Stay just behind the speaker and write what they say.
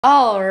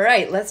All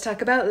right, let's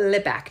talk about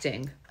lip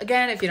acting.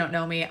 Again, if you don't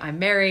know me, I'm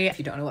Mary. If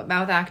you don't know what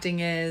mouth acting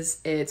is,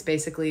 it's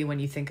basically when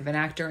you think of an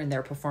actor and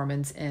their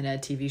performance in a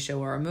TV show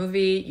or a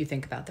movie, you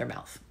think about their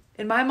mouth.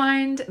 In my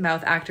mind,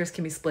 mouth actors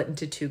can be split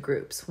into two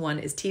groups. One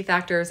is teeth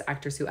actors,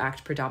 actors who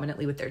act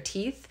predominantly with their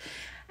teeth.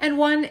 And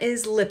one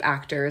is lip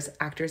actors,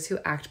 actors who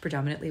act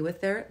predominantly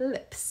with their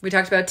lips. We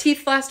talked about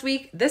teeth last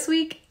week. This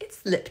week,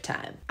 it's lip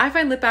time. I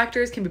find lip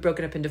actors can be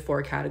broken up into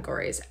four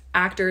categories.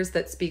 Actors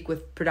that speak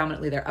with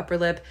predominantly their upper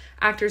lip,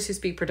 actors who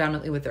speak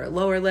predominantly with their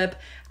lower lip,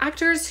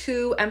 actors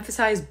who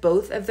emphasize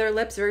both of their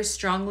lips very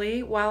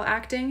strongly while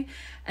acting.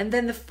 And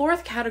then the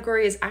fourth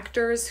category is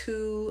actors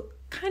who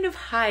kind of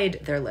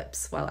hide their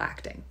lips while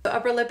acting. The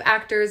upper lip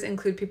actors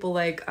include people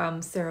like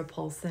Sarah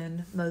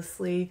Paulson,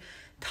 mostly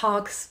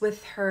talks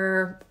with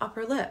her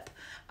upper lip.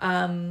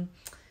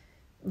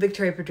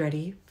 Victoria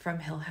Pedretti from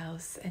Hill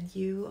House and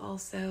You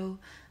also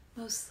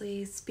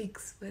mostly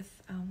speaks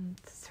with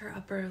her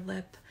upper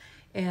lip.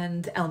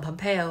 And Ellen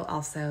Pompeo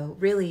also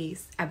really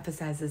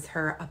emphasizes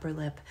her upper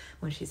lip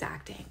when she's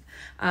acting.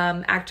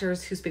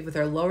 Actors who speak with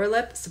their lower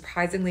lip,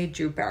 surprisingly,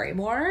 Drew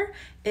Barrymore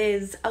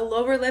is a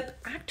lower lip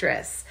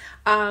actress.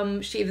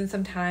 She even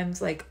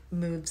sometimes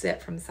moves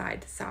it from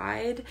side to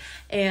side.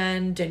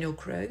 And Daniel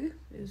Craig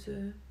is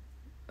a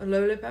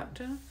lower lip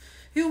actor.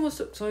 He almost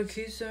looks like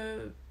he's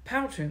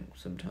pouting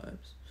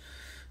sometimes.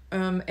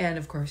 And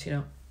of course,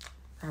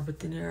 Robert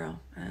De Niro.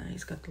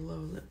 He's got the lower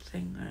lip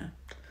thing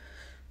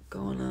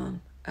going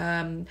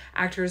on.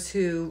 Actors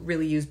who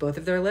really use both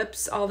of their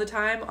lips all the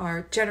time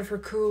are Jennifer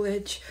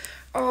Coolidge.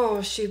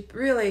 Oh, she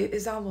really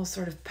is almost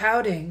sort of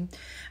pouting.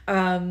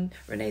 Renee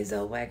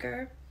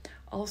Zellweger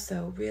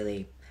also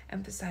really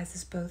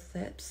emphasizes both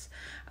lips.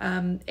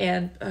 And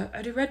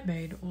Eddie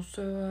Redmayne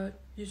also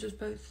uses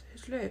both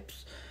his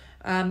lips.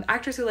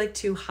 Actors who like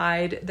to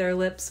hide their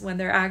lips when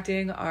they're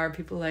acting are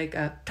people like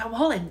Tom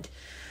Holland.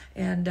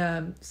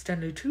 And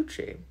Stanley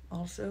Tucci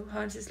also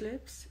hides his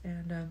lips.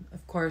 And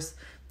of course,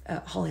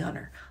 Holly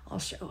Hunter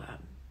also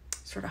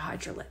sort of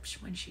hides her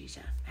lips when she's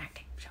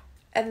acting.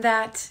 And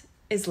that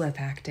is lip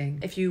acting.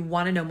 If you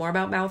want to know more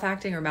about mouth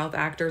acting or mouth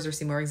actors or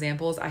see more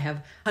examples, I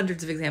have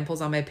hundreds of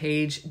examples on my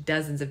page,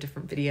 dozens of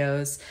different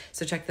videos.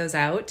 So check those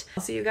out.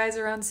 I'll see you guys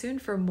around soon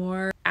for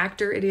more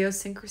actor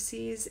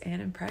idiosyncrasies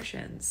and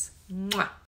impressions. Mwah.